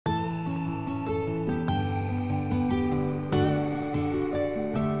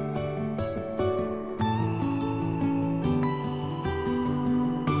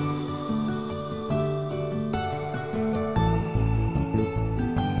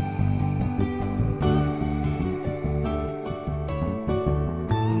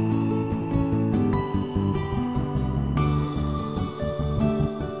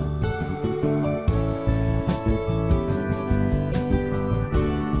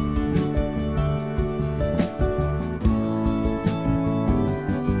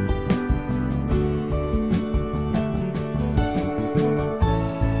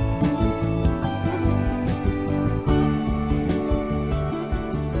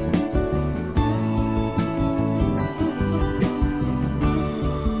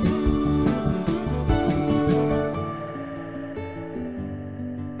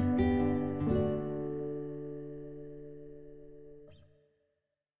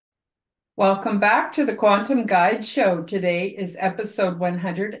Welcome back to the Quantum Guide Show. Today is episode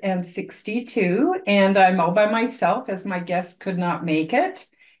 162, and I'm all by myself as my guest could not make it.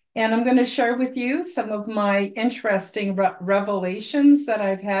 And I'm going to share with you some of my interesting revelations that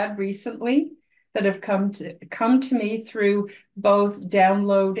I've had recently that have come to me through both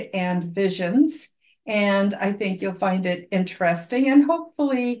download and visions. And I think you'll find it interesting, and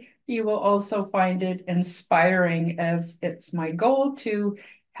hopefully you will also find it inspiring, as it's my goal to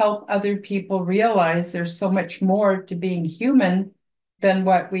help other people realize there's so much more to being human than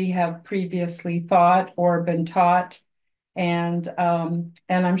what we have previously thought or been taught. And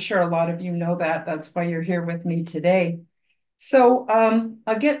I'm sure a lot of you know that. That's why you're here with me today. So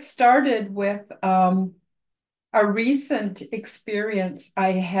I'll get started with a recent experience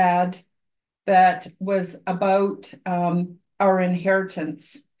I had that was about our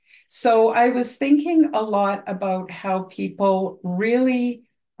inheritance. So I was thinking a lot about how people really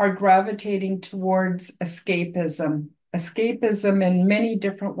are gravitating towards escapism in many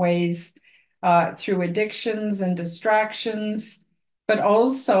different ways, through addictions and distractions, but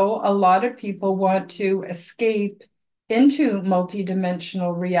also a lot of people want to escape into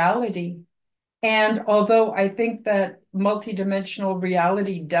multidimensional reality. And although I think that multidimensional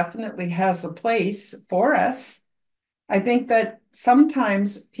reality definitely has a place for us, I think that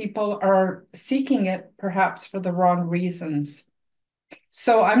sometimes people are seeking it perhaps for the wrong reasons.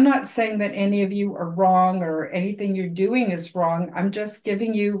 So I'm not saying that any of you are wrong or anything you're doing is wrong. I'm just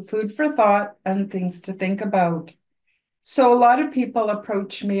giving you food for thought and things to think about. So a lot of people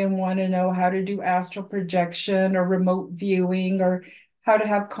approach me and want to know how to do astral projection or remote viewing, or how to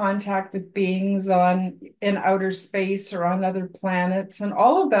have contact with beings in outer space or on other planets. And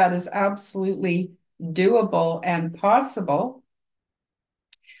all of that is absolutely doable and possible.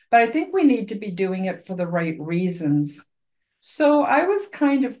 But I think we need to be doing it for the right reasons. So I was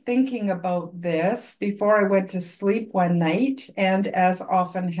kind of thinking about this before I went to sleep one night, and as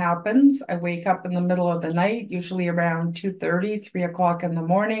often happens, I wake up in the middle of the night, usually around 2:30, 3 o'clock in the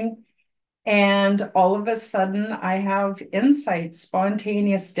morning, and all of a sudden I have insights,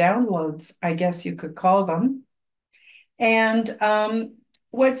 spontaneous downloads, I guess you could call them. And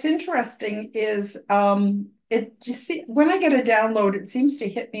what's interesting is when I get a download, it seems to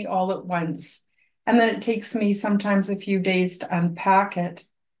hit me all at once. And then it takes me sometimes a few days to unpack it.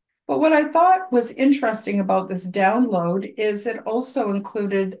 But what I thought was interesting about this download is it also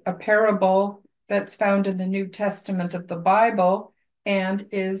included a parable that's found in the New Testament of the Bible and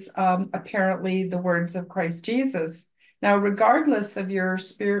is apparently the words of Christ Jesus. Now, regardless of your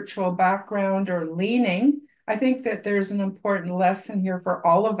spiritual background or leaning, I think that there's an important lesson here for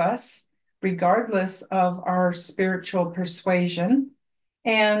all of us, regardless of our spiritual persuasion.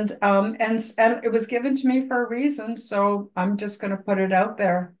 And it was given to me for a reason, so I'm just going to put it out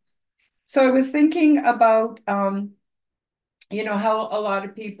there. So I was thinking about, how a lot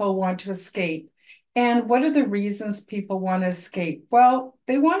of people want to escape. And what are the reasons people want to escape? Well,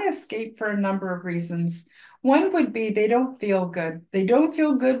 they want to escape for a number of reasons. One would be they don't feel good. They don't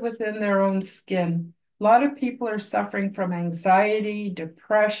feel good within their own skin. A lot of people are suffering from anxiety,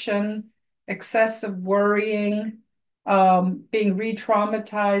 depression, excessive worrying, being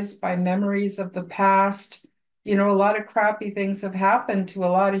re-traumatized by memories of the past. A lot of crappy things have happened to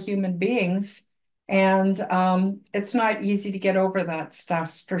a lot of human beings. And it's not easy to get over that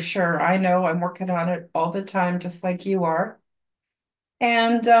stuff for sure. I know I'm working on it all the time, just like you are.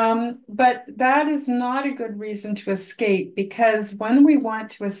 And but that is not a good reason to escape, because when we want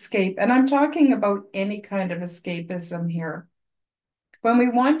to escape, and I'm talking about any kind of escapism here, when we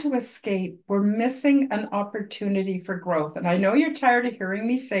want to escape, we're missing an opportunity for growth. And I know you're tired of hearing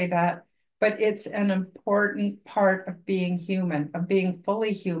me say that, but it's an important part of being human, of being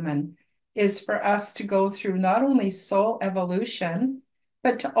fully human, is for us to go through not only soul evolution,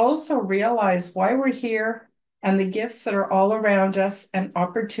 but to also realize why we're here and the gifts that are all around us and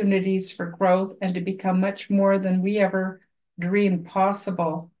opportunities for growth and to become much more than we ever dreamed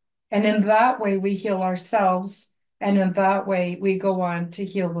possible. And in that way, we heal ourselves. And in that way, we go on to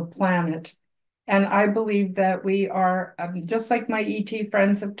heal the planet. And I believe that we are, just like my ET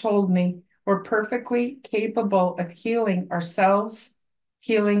friends have told me, we're perfectly capable of healing ourselves,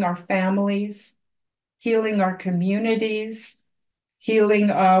 healing our families, healing our communities, healing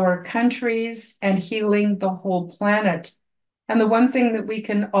our countries, and healing the whole planet. And the one thing that we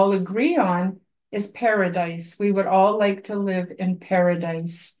can all agree on is paradise. We would all like to live in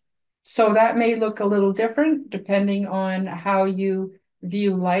paradise. So that may look a little different depending on how you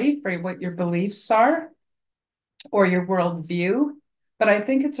view life or what your beliefs are or your worldview. but I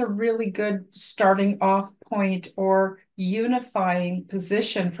think it's a really good starting off point or unifying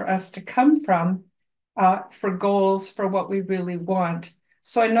position for us to come from for goals for what we really want.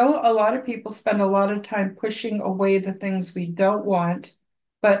 So I know a lot of people spend a lot of time pushing away the things we don't want,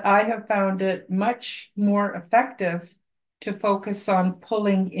 but I have found it much more effective to focus on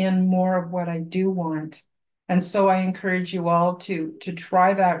pulling in more of what I do want. And so I encourage you all to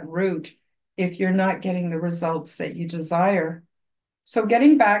try that route if you're not getting the results that you desire. So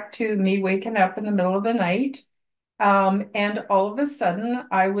getting back to me waking up in the middle of the night, and all of a sudden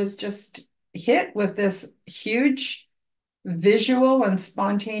I was just hit with this huge visual and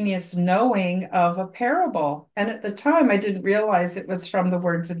spontaneous knowing of a parable. And at the time, I didn't realize it was from the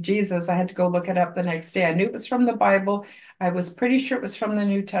words of Jesus. I had to go look it up the next day. I knew it was from the Bible. I was pretty sure it was from the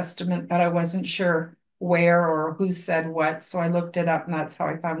New Testament, but I wasn't sure where or who said what. So I looked it up, and that's how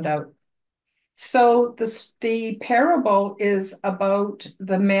I found out. So the parable is about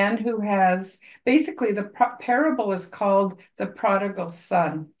the man who has basically the parable is called the prodigal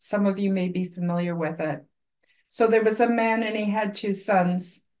son. Some of you may be familiar with it. So there was a man and he had two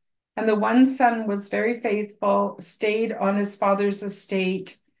sons. And the one son was very faithful, stayed on his father's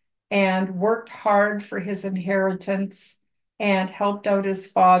estate, and worked hard for his inheritance and helped out his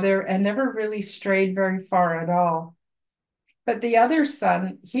father and never really strayed very far at all. But the other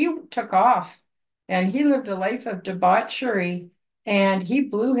son, he took off and he lived a life of debauchery and he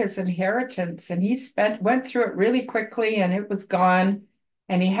blew his inheritance and went through it really quickly and it was gone.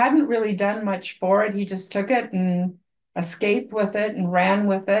 And he hadn't really done much for it. He just took it and escaped with it and ran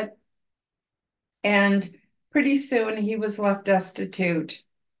with it. And pretty soon he was left destitute.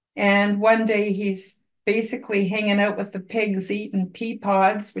 And one day he's basically hanging out with the pigs eating pea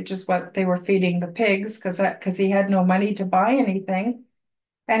pods, which is what they were feeding the pigs because he had no money to buy anything.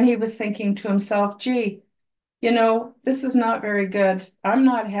 And he was thinking to himself, gee, this is not very good. I'm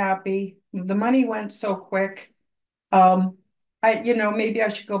not happy. The money went so quick. Um, maybe I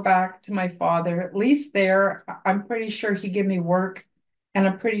should go back to my father. At least there, I'm pretty sure he'd give me work and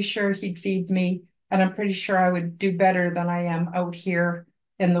I'm pretty sure he'd feed me and I'm pretty sure I would do better than I am out here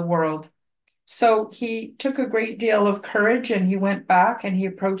in the world. So he took a great deal of courage and he went back and he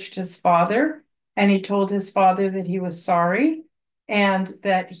approached his father and he told his father that he was sorry and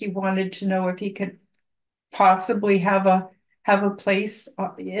that he wanted to know if he could possibly have a place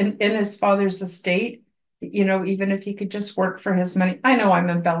in his father's estate, even if he could just work for his money. I know I'm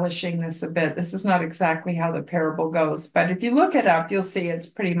embellishing this a bit. This is not exactly how the parable goes, but if you look it up, you'll see it's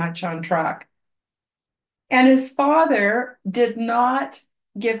pretty much on track. And his father did not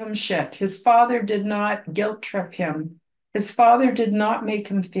give him shit. His father did not guilt trip him. His father did not make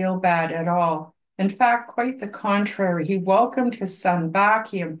him feel bad at all. In fact, quite the contrary. He welcomed his son back.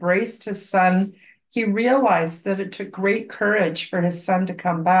 He embraced his son. He realized that it took great courage for his son to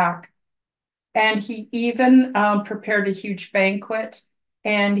come back. And he even prepared a huge banquet.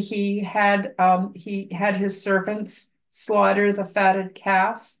 And he had his servants slaughter the fatted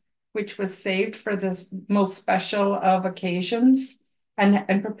calf, which was saved for this most special of occasions,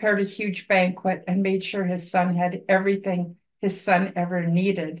 and prepared a huge banquet and made sure his son had everything his son ever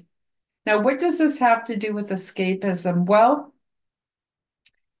needed. Now, what does this have to do with escapism? Well,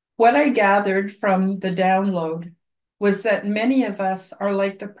 what I gathered from the download was that many of us are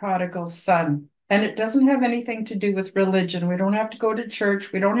like the prodigal son. And it doesn't have anything to do with religion. We don't have to go to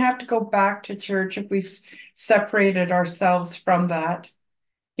church. We don't have to go back to church if we've separated ourselves from that.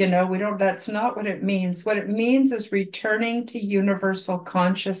 That's not what it means. What it means is returning to universal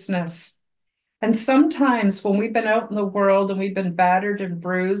consciousness. And sometimes when we've been out in the world and we've been battered and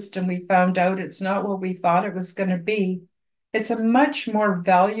bruised and we found out it's not what we thought it was going to be, it's a much more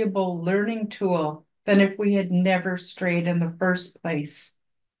valuable learning tool than if we had never strayed in the first place.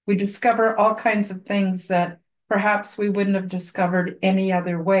 We discover all kinds of things that perhaps we wouldn't have discovered any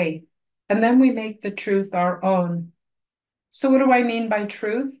other way. And then we make the truth our own. So what do I mean by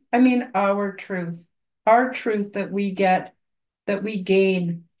truth? I mean our truth that we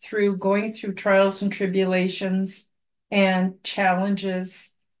gain through going through trials and tribulations and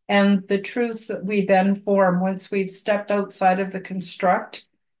challenges, and the truths that we then form once we've stepped outside of the construct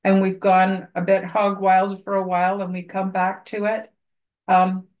and we've gone a bit hog wild for a while and we come back to it.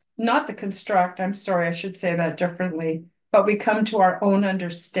 Not the construct, I'm sorry, I should say that differently, but we come to our own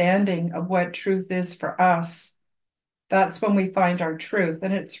understanding of what truth is for us. That's when we find our truth.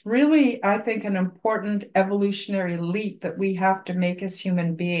 And it's really, I think, an important evolutionary leap that we have to make as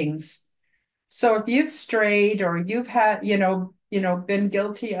human beings. So if you've strayed or you've had, been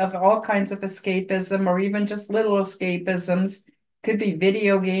guilty of all kinds of escapism or even just little escapisms, could be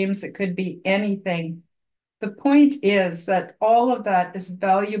video games, it could be anything. The point is that all of that is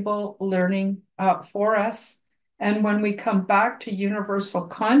valuable learning for us. And when we come back to universal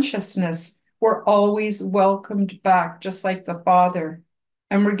consciousness, we're always welcomed back, just like the Father,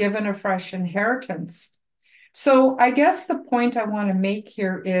 and we're given a fresh inheritance. So I guess the point I want to make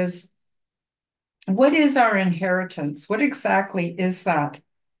here is, what is our inheritance? What exactly is that?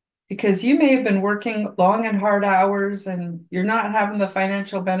 Because you may have been working long and hard hours and you're not having the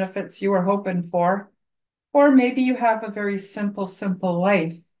financial benefits you were hoping for. Or maybe you have a very simple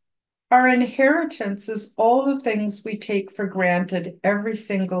life. Our inheritance is all the things we take for granted every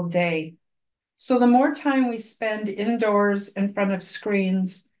single day. So the more time we spend indoors in front of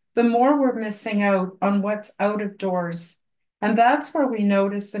screens, the more we're missing out on what's out of doors. And that's where we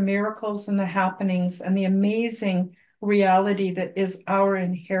notice the miracles and the happenings and the amazing reality that is our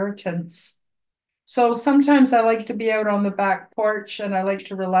inheritance. So sometimes I like to be out on the back porch and I like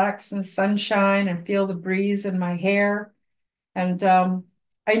to relax in the sunshine and feel the breeze in my hair. And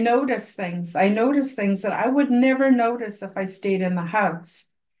I notice things. I notice things that I would never notice if I stayed in the house.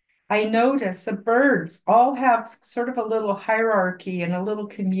 I notice the birds all have sort of a little hierarchy and a little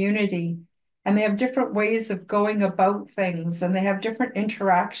community, and they have different ways of going about things, and they have different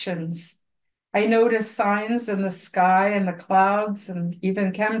interactions. I notice signs in the sky and the clouds and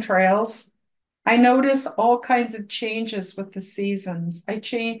even chemtrails. I notice all kinds of changes with the seasons.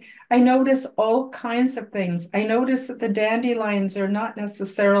 I notice all kinds of things. I notice that the dandelions are not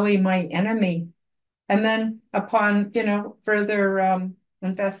necessarily my enemy. And then upon, further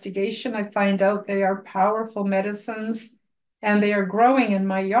investigation, I find out they are powerful medicines and they are growing in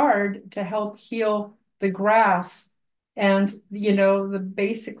my yard to help heal the grass and,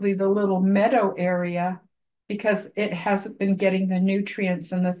 basically the little meadow area because it hasn't been getting the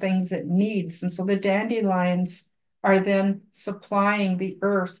nutrients and the things it needs. And so the dandelions are then supplying the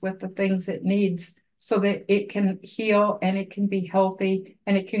earth with the things it needs so that it can heal and it can be healthy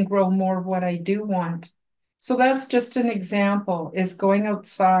and it can grow more of what I do want. So that's just an example, is going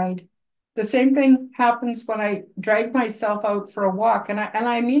outside. The same thing happens when I drag myself out for a walk, and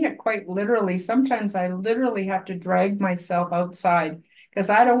I mean it quite literally. Sometimes I literally have to drag myself outside because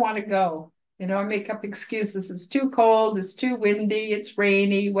I don't want to go. I make up excuses. It's too cold, it's too windy, it's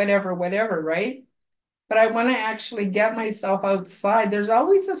rainy, whatever, right? But I want to actually get myself outside. There's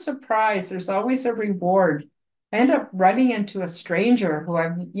always a surprise. There's always a reward. I end up running into a stranger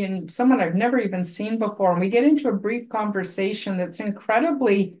someone I've never even seen before. And we get into a brief conversation that's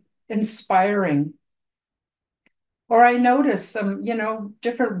incredibly inspiring. Or I notice some,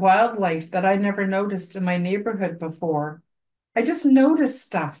 different wildlife that I never noticed in my neighborhood before. I just notice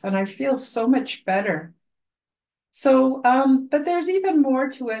stuff and I feel so much better. So, but there's even more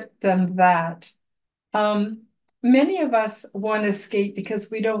to it than that. Um, Many of us want to escape because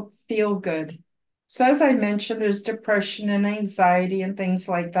we don't feel good. So as I mentioned, there's depression and anxiety and things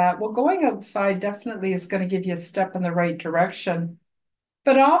like that. Well, going outside definitely is going to give you a step in the right direction.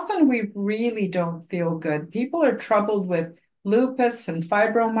 But often we really don't feel good. People are troubled with lupus and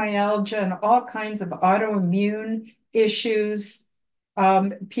fibromyalgia and all kinds of autoimmune issues.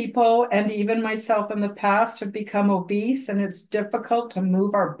 People, and even myself in the past, have become obese, and it's difficult to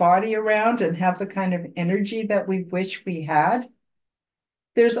move our body around and have the kind of energy that we wish we had.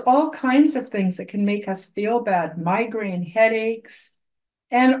 There's all kinds of things that can make us feel bad, migraine, headaches,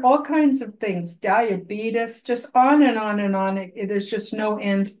 and all kinds of things, diabetes, just on and on and on. There's just no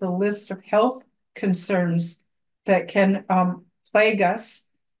end to the list of health concerns that can plague us.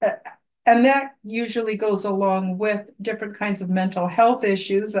 And that usually goes along with different kinds of mental health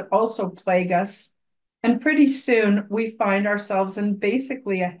issues that also plague us. And pretty soon we find ourselves in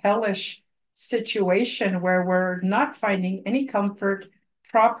basically a hellish situation where we're not finding any comfort,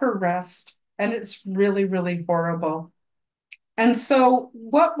 proper rest, and it's really, really horrible. And so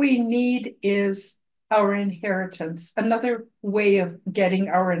what we need is our inheritance. Another way of getting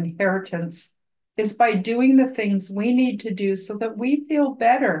our inheritance is by doing the things we need to do so that we feel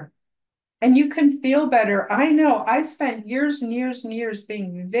better. And you can feel better. I know I spent years and years and years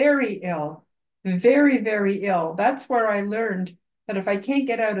being very ill, very, very ill. That's where I learned that if I can't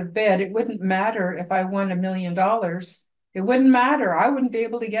get out of bed, it wouldn't matter if I won $1 million. It wouldn't matter. I wouldn't be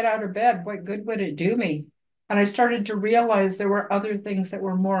able to get out of bed. What good would it do me? And I started to realize there were other things that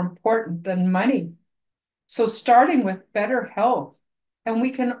were more important than money. So starting with better health, and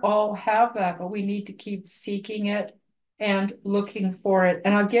we can all have that, but we need to keep seeking it and looking for it.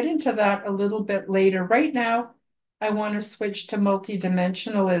 And I'll get into that a little bit later. Right now, I want to switch to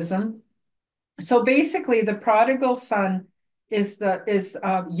multidimensionalism. So basically, the prodigal son is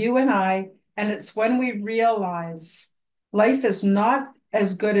you and I, and it's when we realize life is not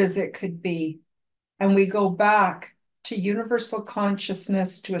as good as it could be. and we go back to universal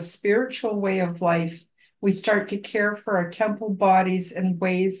consciousness, to a spiritual way of life, we start to care for our temple bodies in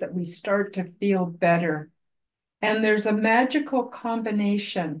ways that we start to feel better. And there's a magical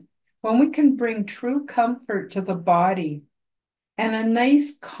combination when we can bring true comfort to the body and a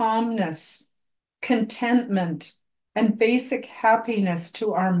nice calmness, contentment, and basic happiness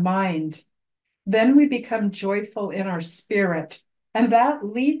to our mind. Then we become joyful in our spirit. And that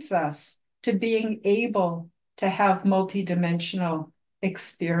leads us to being able to have multidimensional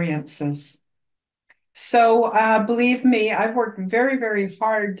experiences. So believe me, I've worked very, very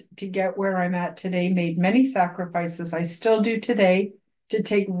hard to get where I'm at today, made many sacrifices. I still do today to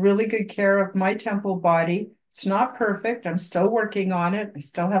take really good care of my temple body. It's not perfect. I'm still working on it. I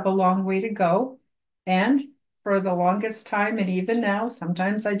still have a long way to go. And for the longest time, and even now,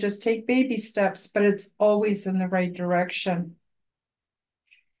 sometimes I just take baby steps, but it's always in the right direction.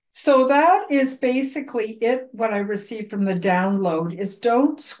 So that is basically it. What I received from the download is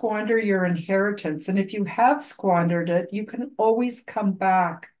don't squander your inheritance. And if you have squandered it, you can always come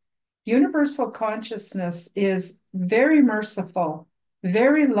back. Universal consciousness is very merciful,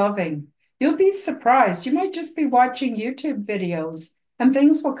 very loving. You'll be surprised. You might just be watching YouTube videos and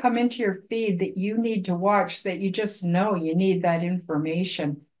things will come into your feed that you need to watch, that you just know you need that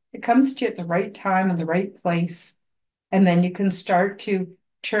information. It comes to you at the right time and the right place. And then you can start to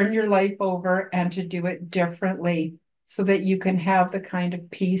turn your life over and to do it differently so that you can have the kind of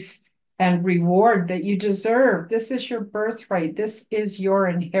peace and reward that you deserve. This is your birthright. This is your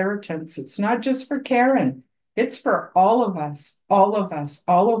inheritance. It's not just for Karen. It's for all of us, all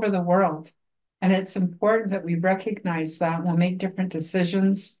over the world. And it's important that we recognize that. We'll make different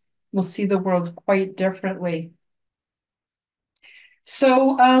decisions. We'll see the world quite differently.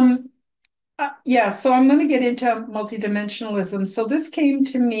 So, so I'm going to get into multidimensionalism. So this came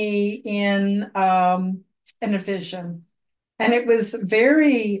to me in a vision, and it was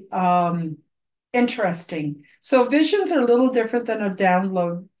very interesting. So visions are a little different than a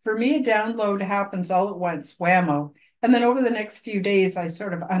download. For me, a download happens all at once, whammo. And then over the next few days, I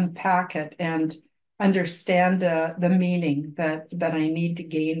sort of unpack it and understand the meaning that I need to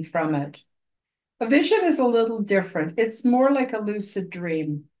gain from it. A vision is a little different. It's more like a lucid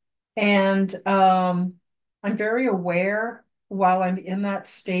dream. And I'm very aware while I'm in that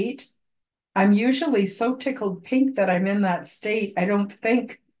state. I'm usually so tickled pink that I'm in that state. I don't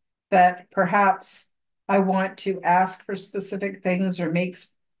think that perhaps I want to ask for specific things or make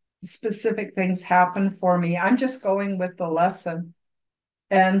specific things happen for me. I'm just going with the lesson.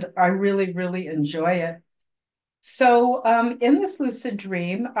 And I really, really enjoy it. So in this lucid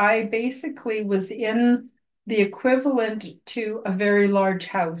dream, I basically was in the equivalent to a very large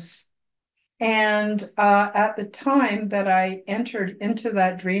house. And at the time that I entered into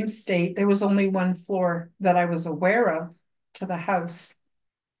that dream state, there was only one floor that I was aware of to the house.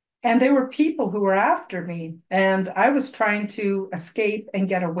 And there were people who were after me, and I was trying to escape and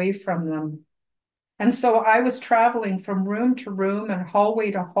get away from them. And so I was traveling from room to room and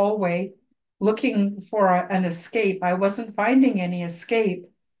hallway to hallway, looking for an escape. I wasn't finding any escape,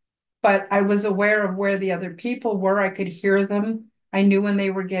 but I was aware of where the other people were. I could hear them. I knew when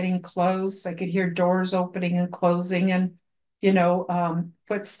they were getting close. I could hear doors opening and closing, and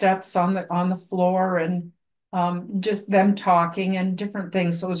footsteps on the floor, and just them talking and different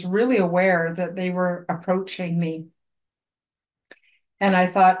things. So I was really aware that they were approaching me. And I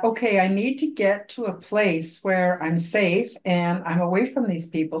thought, okay, I need to get to a place where I'm safe and I'm away from these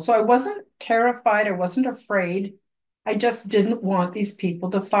people. So I wasn't terrified. I wasn't afraid. I just didn't want these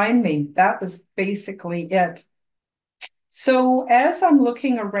people to find me. That was basically it. So as I'm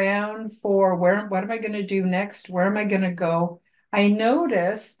looking around for what am I going to do next? Where am I going to go? I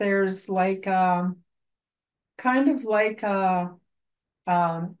notice there's like kind of like I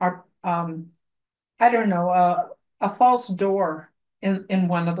don't know, a false door in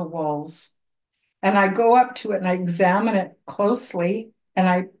one of the walls. And I go up to it and I examine it closely and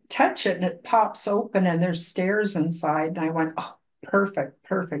I touch it and it pops open and there's stairs inside. And I went, oh, perfect,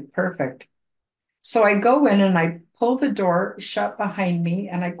 perfect, perfect. So I go in and I pull the door shut behind me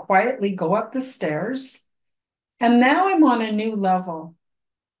and I quietly go up the stairs. And now I'm on a new level.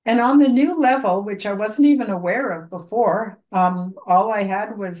 And on the new level, which I wasn't even aware of before, all I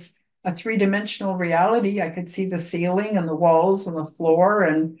had was a three-dimensional reality. I could see the ceiling and the walls and the floor,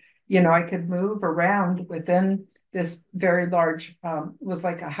 and I could move around within this very large, was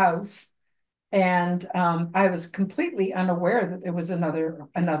like a house. And I was completely unaware that there was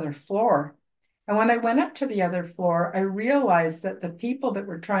another floor. And when I went up to the other floor, I realized that the people that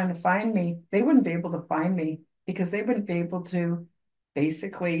were trying to find me, they wouldn't be able to find me because they wouldn't be able to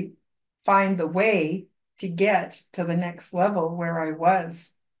basically find the way to get to the next level where I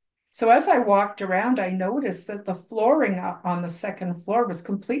was. So as I walked around, I noticed that the flooring on the second floor was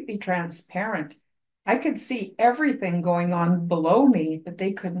completely transparent. I could see everything going on below me, but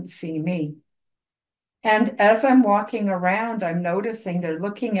they couldn't see me. And as I'm walking around, I'm noticing they're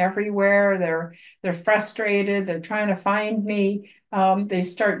looking everywhere. They're frustrated. They're trying to find me. They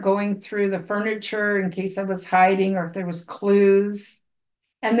start going through the furniture in case I was hiding or if there was clues.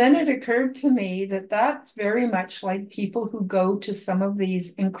 And then it occurred to me that that's very much like people who go to some of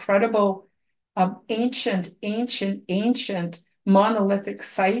these incredible ancient monolithic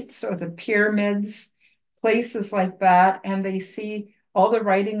sites or the pyramids, places like that, and they see all the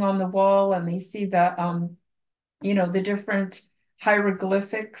writing on the wall and they see the different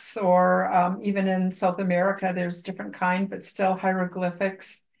hieroglyphics, or even in South America, there's different kind, but still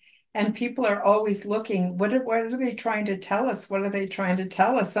hieroglyphics. And people are always looking, what are they trying to tell us? What are they trying to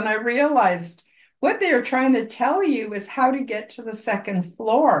tell us? And I realized what they're trying to tell you is how to get to the second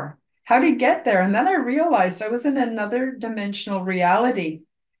floor, how to get there. And then I realized I was in another dimensional reality.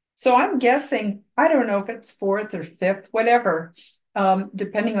 So I'm guessing, I don't know if it's fourth or fifth, whatever,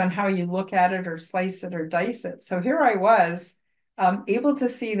 depending on how you look at it or slice it or dice it. So here I was, able to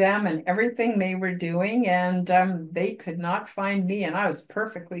see them and everything they were doing, and they could not find me, and I was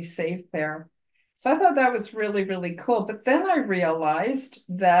perfectly safe there. So I thought that was really, really cool. But then I realized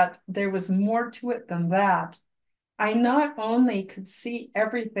that there was more to it than that. I not only could see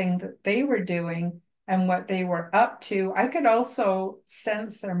everything that they were doing and what they were up to, I could also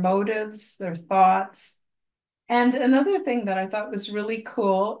sense their motives, their thoughts. And another thing that I thought was really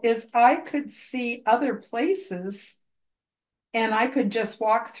cool is I could see other places and I could just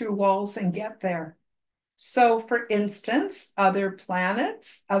walk through walls and get there. So for instance, other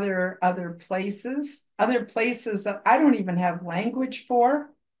planets, other places that I don't even have language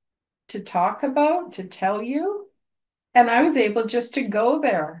for to talk about, to tell you. And I was able just to go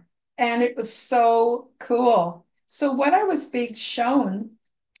there. And it was so cool. So what I was being shown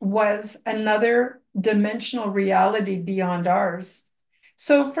was another dimensional reality beyond ours.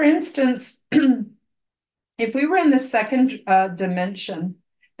 So for instance, if we were in the second dimension,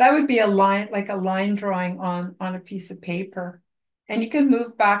 that would be a line, like a line drawing on a piece of paper. And you can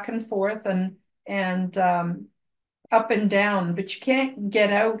move back and forth and up and down, but you can't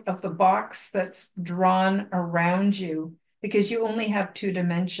get out of the box that's drawn around you because you only have two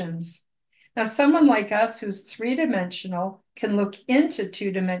dimensions. Now, someone like us who's three-dimensional can look into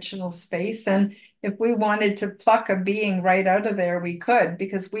two-dimensional space. And if we wanted to pluck a being right out of there, we could,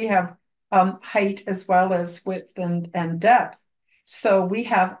 because we have height as well as width and depth. So we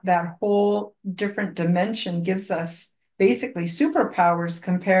have that whole different dimension, gives us basically superpowers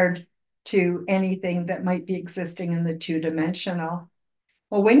compared to anything that might be existing in the two-dimensional.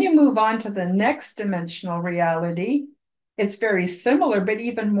 Well, when you move on to the next dimensional reality, it's very similar, but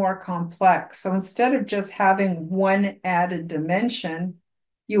even more complex. So instead of just having one added dimension,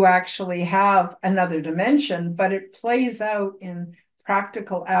 you actually have another dimension, but it plays out in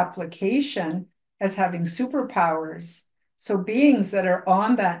practical application as having superpowers. So beings that are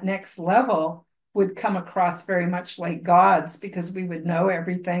on that next level would come across very much like gods because we would know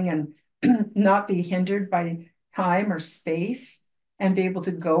everything and not be hindered by time or space and be able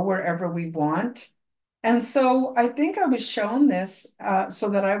to go wherever we want. And so I think I was shown this so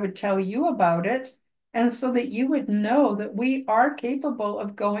that I would tell you about it and so that you would know that we are capable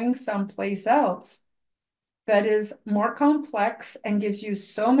of going someplace else that is more complex and gives you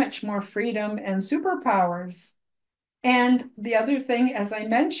so much more freedom and superpowers. And the other thing, as I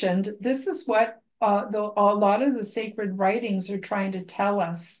mentioned, this is what a lot of the sacred writings are trying to tell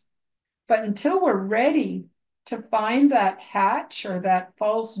us. But until we're ready to find that hatch or that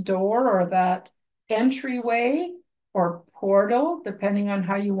false door or that entryway or portal, depending on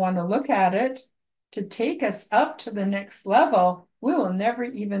how you want to look at it, to take us up to the next level, we will never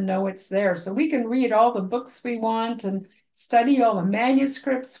even know it's there. So we can read all the books we want and study all the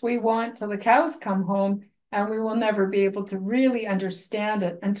manuscripts we want till the cows come home, and we will never be able to really understand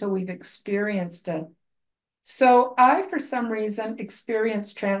it until we've experienced it. So I, for some reason,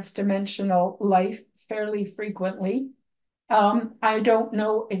 experience transdimensional life fairly frequently. I don't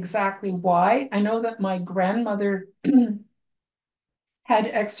know exactly why. I know that my grandmother had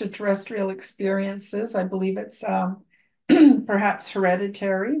extraterrestrial experiences. I believe it's perhaps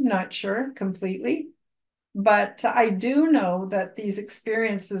hereditary, not sure completely. But I do know that these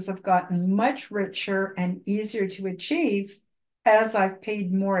experiences have gotten much richer and easier to achieve as I've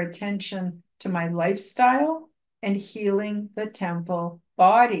paid more attention to my lifestyle and healing the temple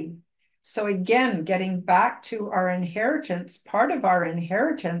body. So again, getting back to our inheritance, part of our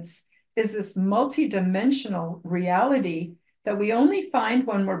inheritance is this multidimensional reality that we only find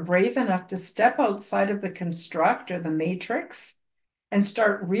when we're brave enough to step outside of the construct or the matrix and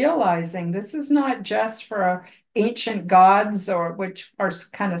start realizing this is not just for our ancient gods, or which are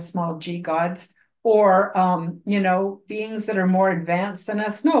kind of small g gods, or beings that are more advanced than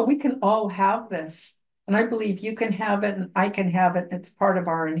us. No, we can all have this. And I believe you can have it and I can have it. It's part of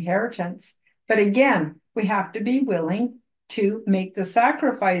our inheritance. But again, we have to be willing to make the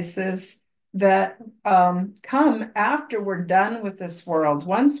sacrifices that come after we're done with this world.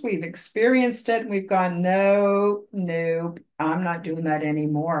 Once we've experienced it, we've gone, no, I'm not doing that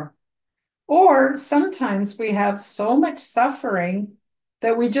anymore. Or sometimes we have so much suffering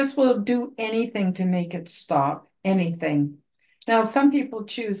that we just will do anything to make it stop, anything. Now, some people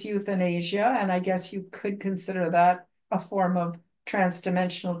choose euthanasia, and I guess you could consider that a form of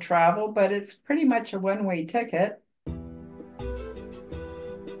transdimensional travel, but it's pretty much a one-way ticket.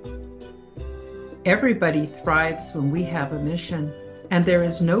 Everybody thrives when we have a mission, and there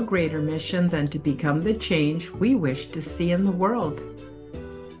is no greater mission than to become the change we wish to see in the world.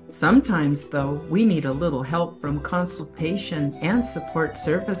 Sometimes, though, we need a little help from consultation and support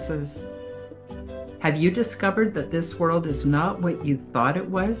services. Have you discovered that this world is not what you thought it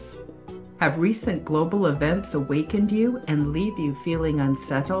was? Have recent global events awakened you and leave you feeling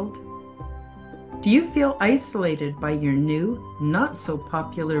unsettled? Do you feel isolated by your new, not so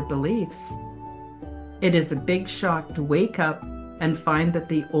popular beliefs? It is a big shock to wake up and find that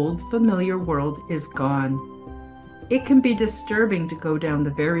the old familiar world is gone. It can be disturbing to go down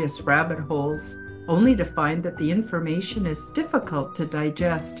the various rabbit holes, only to find that the information is difficult to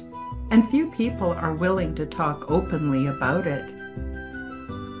digest, and few people are willing to talk openly about it.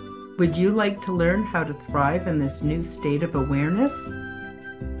 Would you like to learn how to thrive in this new state of awareness?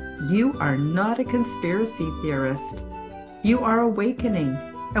 You are not a conspiracy theorist. You are awakening.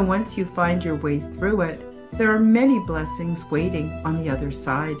 And once you find your way through it, there are many blessings waiting on the other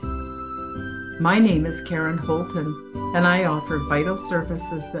side. My name is Karen Holton, and I offer vital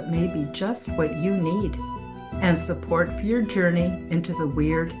services that may be just what you need, and support for your journey into the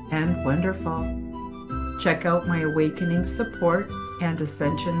weird and wonderful. Check out my awakening support and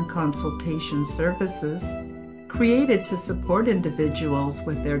ascension consultation services, created to support individuals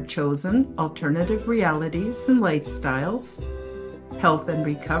with their chosen alternative realities and lifestyles, health and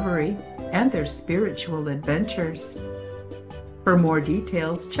recovery, and their spiritual adventures. For more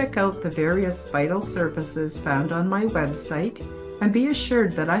details, check out the various vital services found on my website, and be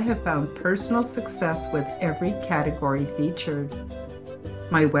assured that I have found personal success with every category featured.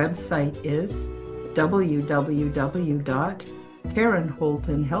 My website is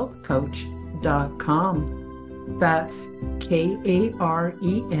www.KarenHoltonHealthCoach.com. That's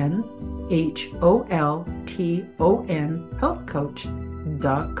KarenHolton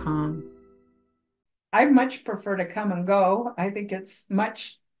healthcoach.com. I much prefer to come and go. I think it's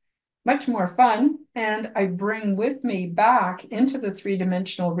much more fun. And I bring with me back into the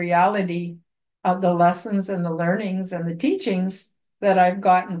three-dimensional reality of the lessons and the learnings and the teachings that I've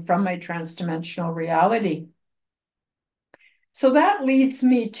gotten from my transdimensional reality. So that leads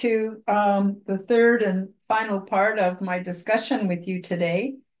me to the third and final part of my discussion with you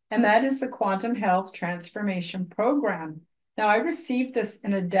today, and that is the Quantum Health Transformation Program. Now, I received this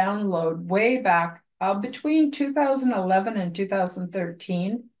in a download way back between 2011 and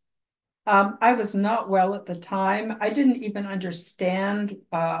 2013. I was not well at the time. I didn't even understand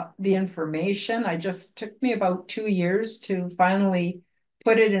the information. It just took me about 2 years to finally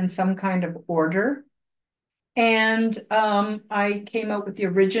put it in some kind of order. And I came out with the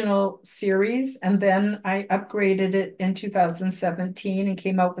original series, and then I upgraded it in 2017 and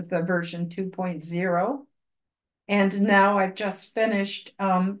came out with the version 2.0. And now I've just finished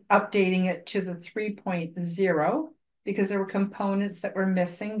updating it to the 3.0 because there were components that were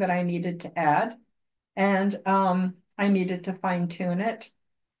missing that I needed to add, and I needed to fine tune it.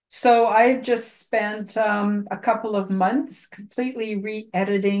 So I've just spent a couple of months completely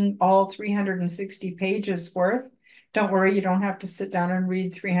re-editing all 360 pages worth. Don't worry, you don't have to sit down and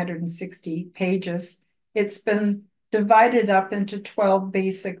read 360 pages. It's been divided up into 12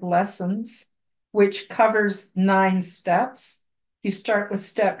 basic lessons, which covers 9 steps. You start with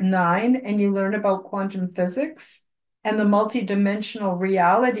step 9 and you learn about quantum physics and the multidimensional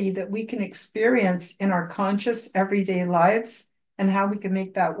reality that we can experience in our conscious everyday lives, and how we can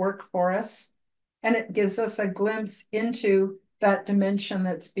make that work for us. And it gives us a glimpse into that dimension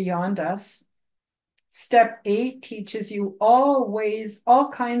that's beyond us. Step 8 teaches you all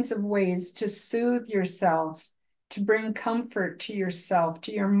kinds of ways to soothe yourself, to bring comfort to yourself,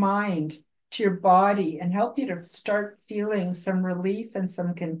 to your mind, to your body and help you to start feeling some relief and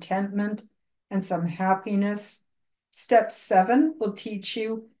some contentment and some happiness. Step 7 will teach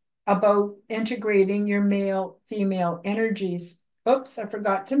you about integrating your male-female energies. Oops, I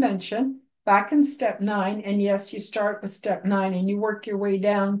forgot to mention, back in step 9, and yes, you start with step 9 and you work your way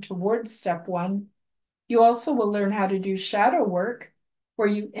down towards step 1. You also will learn how to do shadow work, where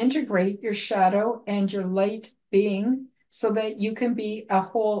you integrate your shadow and your light being so that you can be a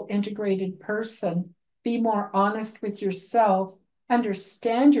whole integrated person, be more honest with yourself,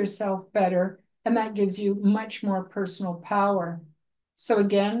 understand yourself better, and that gives you much more personal power. So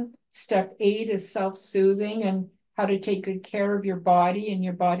again, step 8 is self-soothing and how to take good care of your body and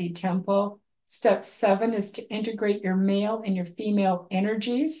your body temple. Step 7 is to integrate your male and your female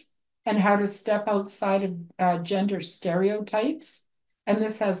energies and how to step outside of gender stereotypes. And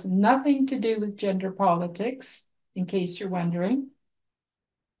this has nothing to do with gender politics, in case you're wondering.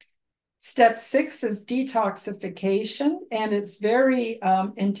 Step 6 is detoxification, and it's very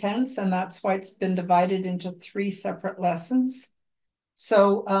intense, and that's why it's been divided into 3 separate lessons.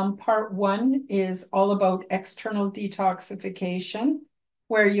 So part 1 is all about external detoxification,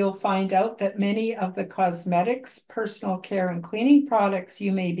 where you'll find out that many of the cosmetics, personal care, and cleaning products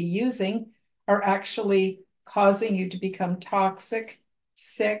you may be using are actually causing you to become toxic,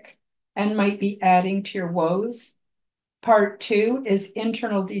 sick, and might be adding to your woes. Part 2 is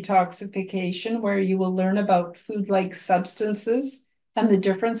internal detoxification, where you will learn about food-like substances and the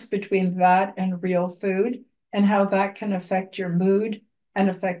difference between that and real food and how that can affect your mood and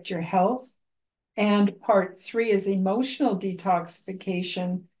affect your health. And part 3 is emotional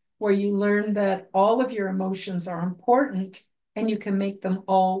detoxification, where you learn that all of your emotions are important and you can make them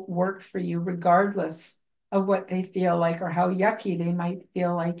all work for you regardless of what they feel like or how yucky they might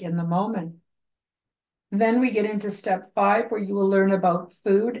feel like in the moment. Then we get into step 5, where you will learn about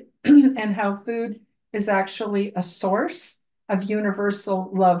food and how food is actually a source of universal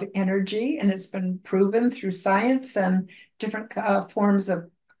love energy. And it's been proven through science and different forms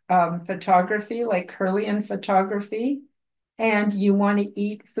of photography, like Kirlian photography. And you want to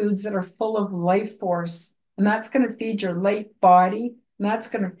eat foods that are full of life force. And that's going to feed your light body. And that's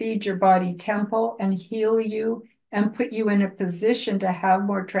going to feed your body temple and heal you and put you in a position to have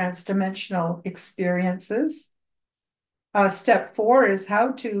more transdimensional experiences. Step 4 is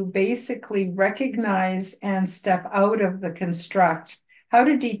how to basically recognize and step out of the construct, how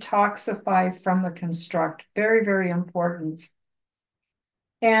to detoxify from the construct. Very, very important.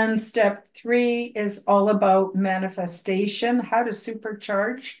 And step 3 is all about manifestation, how to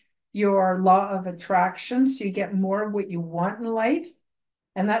supercharge your law of attraction so you get more of what you want in life.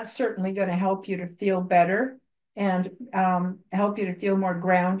 And that's certainly going to help you to feel better and help you to feel more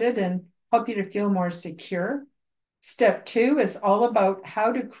grounded and help you to feel more secure. Step 2 is all about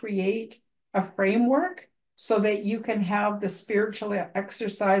how to create a framework so that you can have the spiritual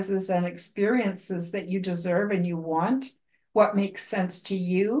exercises and experiences that you deserve and you want, what makes sense to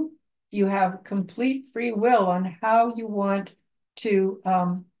you. You have complete free will on how you want to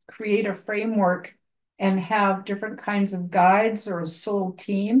create a framework and have different kinds of guides or a soul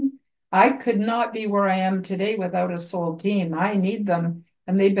team. I could not be where I am today without a soul team. I need them,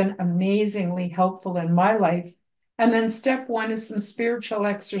 and they've been amazingly helpful in my life. And then step 1 is some spiritual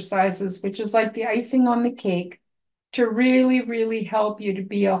exercises, which is like the icing on the cake to really, really help you to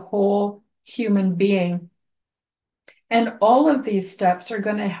be a whole human being. And all of these steps are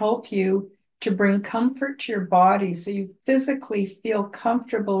going to help you to bring comfort to your body so you physically feel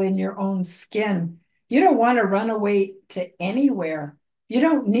comfortable in your own skin. You don't want to run away to anywhere. You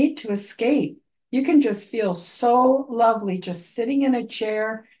don't need to escape. You can just feel so lovely just sitting in a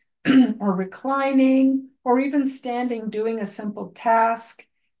chair or reclining or even standing doing a simple task.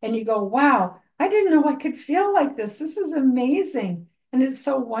 And you go, wow, I didn't know I could feel like this. This is amazing. And it's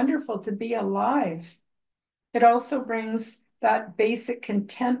so wonderful to be alive. It also brings that basic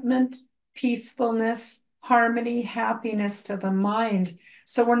contentment, peacefulness, harmony, happiness to the mind.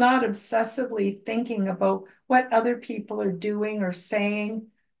 So we're not obsessively thinking about what other people are doing or saying.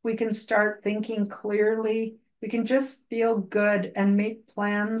 We can start thinking clearly. We can just feel good and make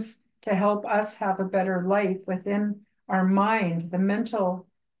plans to help us have a better life within our mind, the mental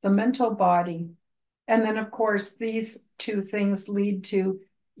body. And then, of course, these 2 things lead to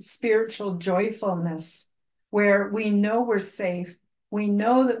spiritual joyfulness, where we know we're safe. We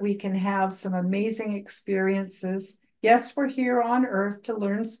know that we can have some amazing experiences. Yes, we're here on Earth to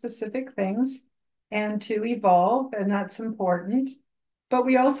learn specific things and to evolve, and that's important. But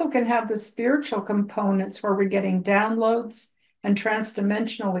we also can have the spiritual components where we're getting downloads and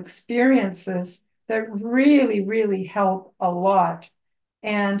transdimensional experiences that really, really help a lot.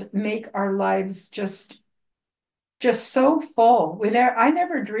 and make our lives just so full. I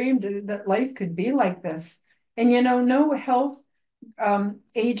never dreamed that life could be like this. And no health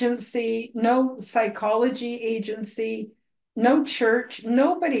agency, no psychology agency, no church,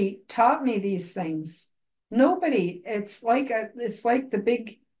 nobody taught me these things. Nobody. It's like the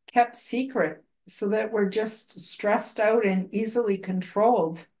big kept secret, so that we're just stressed out and easily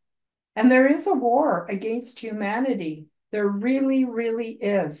controlled. And there is a war against humanity. There really, really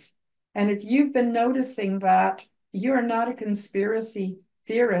is. And if you've been noticing that, you're not a conspiracy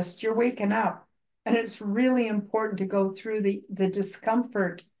theorist, you're waking up. And it's really important to go through the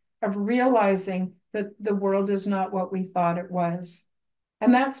discomfort of realizing that the world is not what we thought it was.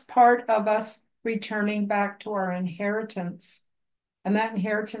 And that's part of us returning back to our inheritance. And that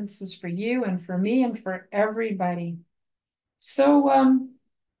inheritance is for you and for me and for everybody. So,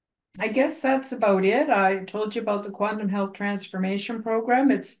 I guess that's about it. I told you about the Quantum Health Transformation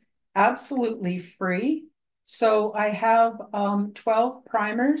Program. It's absolutely free. So I have 12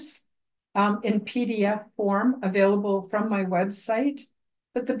 primers in PDF form available from my website.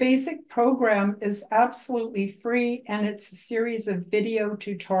 But the basic program is absolutely free, and it's a series of video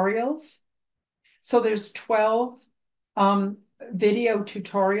tutorials. So there's 12 video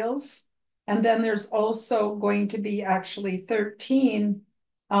tutorials. And then there's also going to be actually 13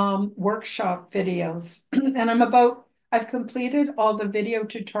 workshop videos. And I've completed all the video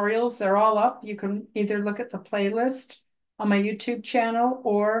tutorials. They're all up. You can either look at the playlist on my YouTube channel,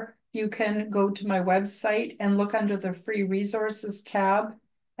 or you can go to my website and look under the free resources tab.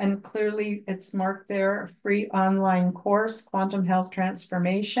 And clearly it's marked there, free online course, Quantum Health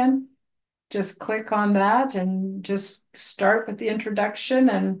Transformation. Just click on that and just start with the introduction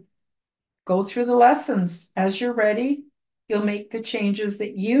and go through the lessons. As you're ready, you'll make the changes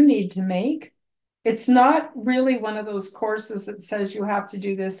that you need to make. It's not really one of those courses that says you have to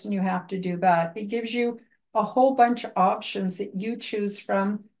do this and you have to do that. It gives you a whole bunch of options that you choose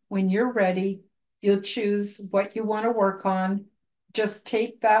from. When you're ready, you'll choose what you want to work on. Just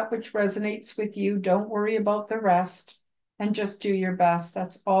take that which resonates with you. Don't worry about the rest, and just do your best.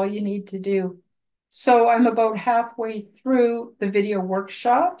 That's all you need to do. So I'm about halfway through the video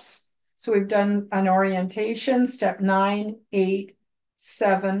workshops. So we've done an orientation, step 9, 8,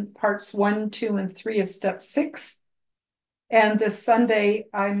 7, parts 1, 2, and 3 of step 6. And this Sunday,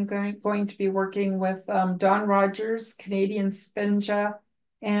 I'm going to be working with Dawn Rogers, Canadian Spinja,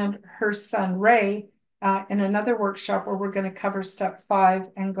 and her son Ray in another workshop where we're going to cover step 5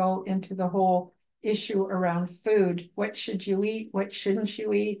 and go into the whole issue around food. What should you eat? What shouldn't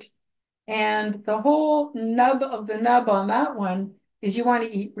you eat? And the whole nub of the nub on that one is you want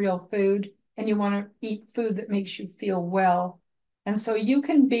to eat real food, and you want to eat food that makes you feel well. And so you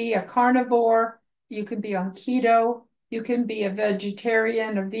can be a carnivore, you can be on keto, you can be a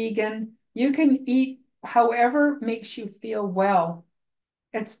vegetarian, a vegan, you can eat however makes you feel well.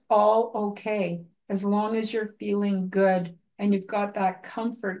 It's all okay as long as you're feeling good and you've got that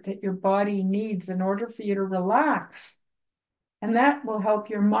comfort that your body needs in order for you to relax. And that will help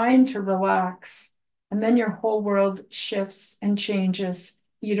your mind to relax. And then your whole world shifts and changes.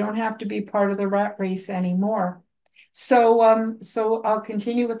 You don't have to be part of the rat race anymore. So I'll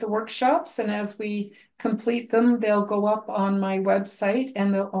continue with the workshops, and as we complete them, they'll go up on my website,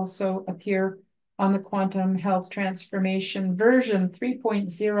 and they'll also appear on the Quantum Health Transformation version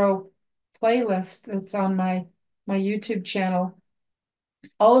 3.0 playlist that's on my YouTube channel.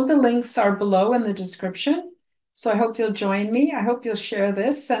 All of the links are below in the description. So I hope you'll join me. I hope you'll share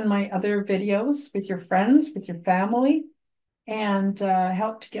this and my other videos with your friends, with your family, and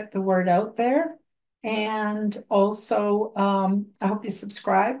help to get the word out there. And also, I hope you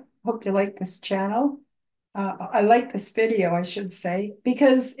subscribe. Hope you like this channel. I like this video, I should say,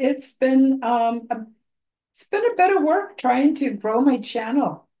 because it's been a bit of work trying to grow my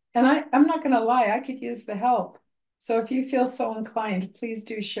channel. And I'm not going to lie, I could use the help. So if you feel so inclined, please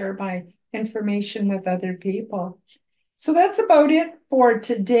do share my information with other people. So that's about it for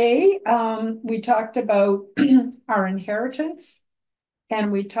today. We talked about our inheritance,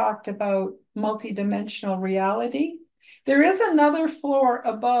 and we talked about multidimensional reality. There is another floor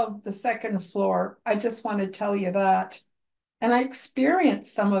above the second floor. I just want to tell you that. And I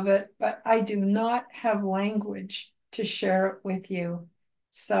experienced some of it, but I do not have language to share it with you.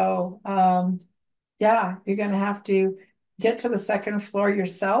 So, yeah, you're going to have to get to the second floor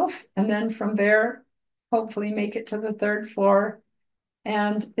yourself. And then from there, hopefully make it to the third floor.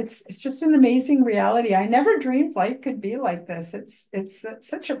 And it's just an amazing reality. I never dreamed life could be like this. It's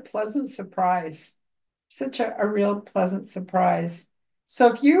such a pleasant surprise, such a real pleasant surprise. So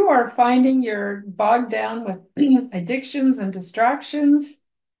if you are finding you're bogged down with addictions and distractions,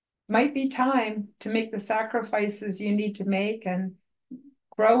 might be time to make the sacrifices you need to make and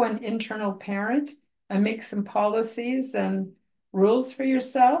grow an internal parent and make some policies and rules for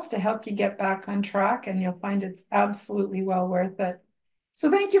yourself to help you get back on track, and you'll find it's absolutely well worth it. So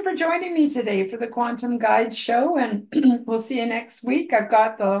thank you for joining me today for the Quantum Guide Show, and we'll see you next week. I've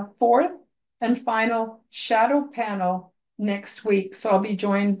got the fourth and final shadow panel next week. So I'll be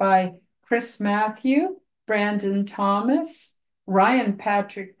joined by Chris Matthew, Brandon Thomas, Ryan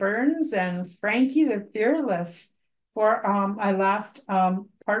Patrick Burns, and Frankie the Fearless for my last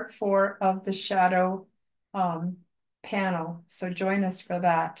part 4 of the shadow panel. So join us for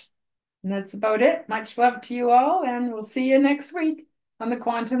that. And that's about it. Much love to you all, and we'll see you next week on the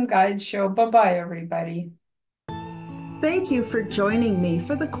Quantum Guide Show. Bye-bye, everybody. Thank you for joining me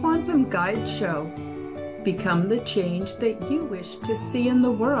for the Quantum Guide Show. Become the change that you wish to see in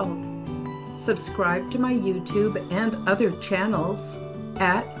the world. Subscribe to my YouTube and other channels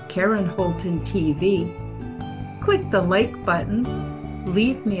at Karen Holton TV. Click the like button,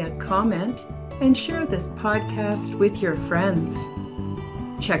 leave me a comment, and share this podcast with your friends.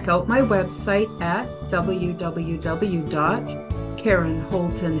 Check out my website at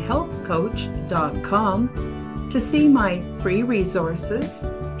www.KarenHoltonHealthCoach.com to see my free resources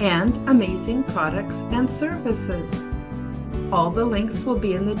and amazing products and services. All the links will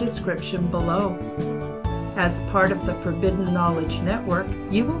be in the description below. As part of the Forbidden Knowledge Network,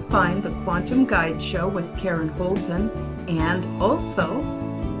 you will find the Quantum Guide Show with Karen Holton and also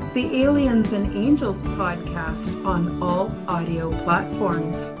the Aliens and Angels podcast on all audio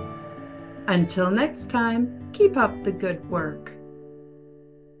platforms. Until next time, keep up the good work.